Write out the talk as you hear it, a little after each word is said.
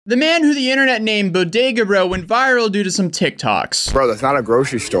The man who the internet named Bodega Bro went viral due to some TikToks. Bro, that's not a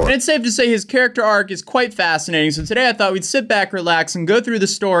grocery store. And it's safe to say his character arc is quite fascinating, so today I thought we'd sit back, relax, and go through the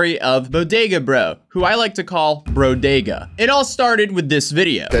story of Bodega Bro, who I like to call Brodega. It all started with this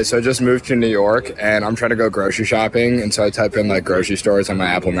video. Okay, so I just moved to New York, and I'm trying to go grocery shopping, and so I type in, like, grocery stores on my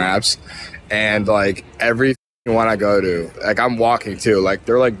Apple Maps, and, like, every one I go to, like, I'm walking, too, like,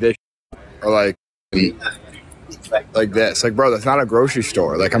 they're like this, or, like this. Like, bro, that's not a grocery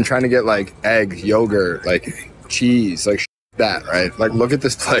store. Like, I'm trying to get, like, eggs, yogurt, like, cheese, like, that, right? Like, look at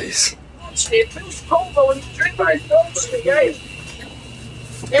this place.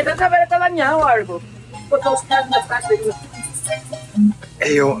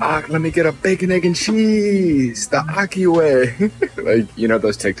 Hey, yo, Ak, let me get a bacon, egg, and cheese. The Aki way. Like, you know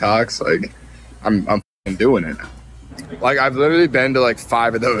those TikToks? Like, I'm doing it. Like, I've literally been to, like,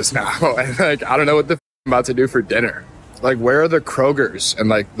 5 of those now. And, like, I don't know what the I'm about to do for dinner. Like, where are the Krogers and,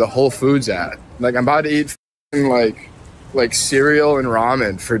 like, the Whole Foods at? Like, I'm about to eat like cereal and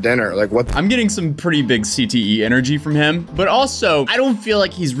ramen for dinner. Like, what? I'm getting some pretty big CTE energy from him, but also I don't feel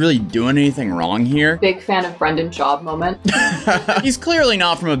like he's really doing anything wrong here. Big fan of Brendan Schaub moment. He's clearly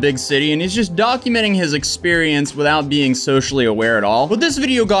not from a big city, and he's just documenting his experience without being socially aware at all. But this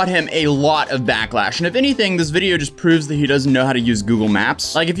video got him a lot of backlash, and if anything, this video just proves that he doesn't know how to use Google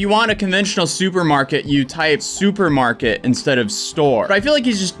Maps. Like, if you want a conventional supermarket, you type supermarket instead of store. But I feel like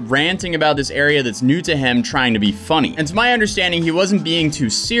he's just ranting about this area that's new to him, trying to be funny. And to my understanding, he wasn't being too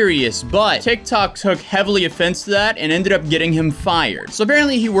serious, but TikTok took heavily offense to that and ended up getting him fired. So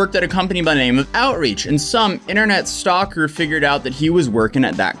apparently he worked at a company by the name of Outreach, and some internet stalker figured out that he was working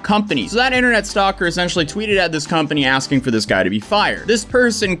at that company. So that internet stalker essentially tweeted at this company asking for this guy to be fired. This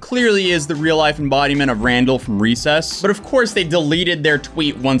person clearly is the real life embodiment of Randall from Recess, but of course they deleted their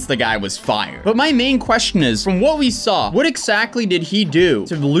tweet once the guy was fired. But my main question is, from what we saw, what exactly did he do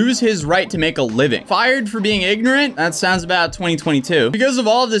to lose his right to make a living? Fired for being ignorant? That sounds about 2022. Because of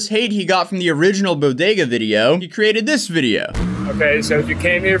all of this hate he got from the original Bodega video, he created this video. Okay, so if you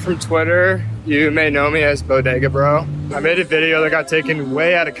came here from Twitter, you may know me as Bodega Bro. I made a video that got taken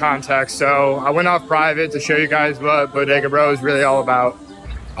way out of context, so I went off private to show you guys what Bodega Bro is really all about.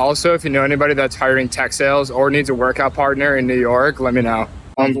 Also, if you know anybody that's hiring tech sales or needs a workout partner in New York, let me know.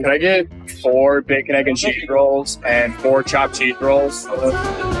 Can I get 4 bacon, egg, and cheese rolls and 4 chopped cheese rolls?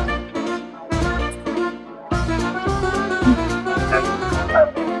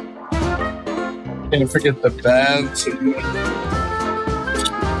 Can't forget the bands.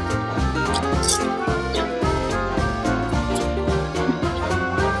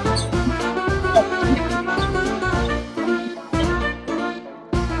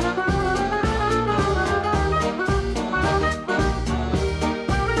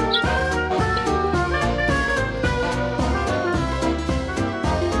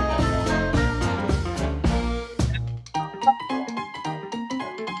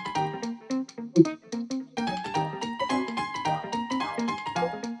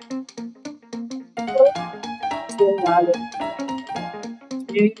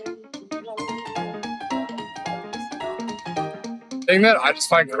 The thing that I just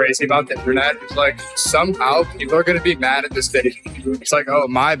find crazy about the internet is, like, somehow people are going to be mad at this video. It's like, oh,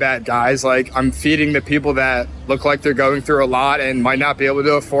 my bad, guys. Like, I'm feeding the people that look like they're going through a lot and might not be able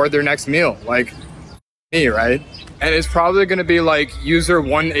to afford their next meal. Like, me, right? And it's probably going to be like user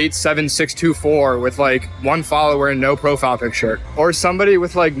 187624 with like 1 follower and no profile picture, or somebody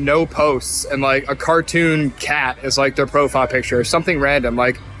with like no posts and like a cartoon cat is like their profile picture, something random.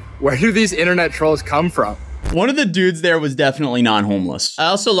 Like, where do these internet trolls come from? One of the dudes there was definitely not homeless. I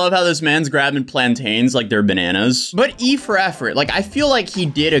also love how this man's grabbing plantains like they're bananas. But E for effort. Like, I feel like he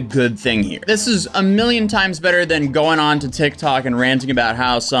did a good thing here. This is a million times better than going on to TikTok and ranting about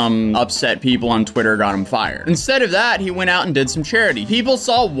how some upset people on Twitter got him fired. Instead of that, he went out and did some charity. People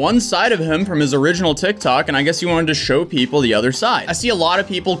saw one side of him from his original TikTok, and I guess he wanted to show people the other side. I see a lot of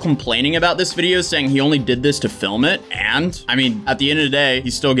people complaining about this video, saying he only did this to film it. And, I mean, at the end of the day,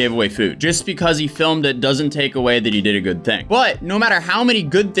 he still gave away food. Just because he filmed it doesn't take away that he did a good thing. But no matter how many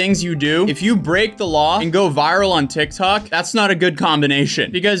good things you do, if you break the law and go viral on TikTok, that's not a good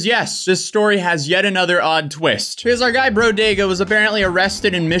combination. Because yes, this story has yet another odd twist. Because our guy Bodega was apparently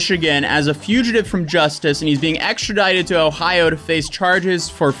arrested in Michigan as a fugitive from justice, and he's being extradited to Ohio to face charges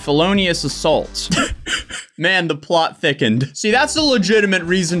for felonious assault. Man, the plot thickened. See, that's a legitimate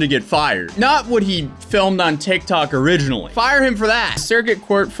reason to get fired. Not what he filmed on TikTok originally. Fire him for that. Circuit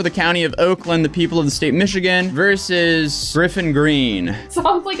Court for the County of Oakland, the people of the state of Michigan Michigan versus Griffen Green.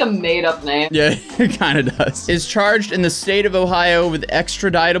 Sounds like a made-up name. Yeah, it kind of does. Is charged in the state of Ohio with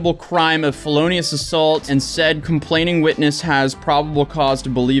extraditable crime of felonious assault, and said complaining witness has probable cause to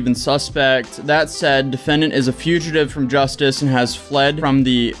believe in suspect. That said, defendant is a fugitive from justice and has fled from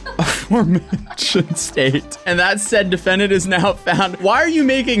the aforementioned state. And that said, defendant is now found. Why are you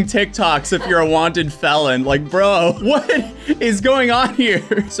making TikToks if you're a wanted felon? Like, bro, what is going on here?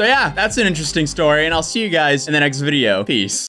 So yeah, that's an interesting story, and I'll see you guys in the next video. Peace.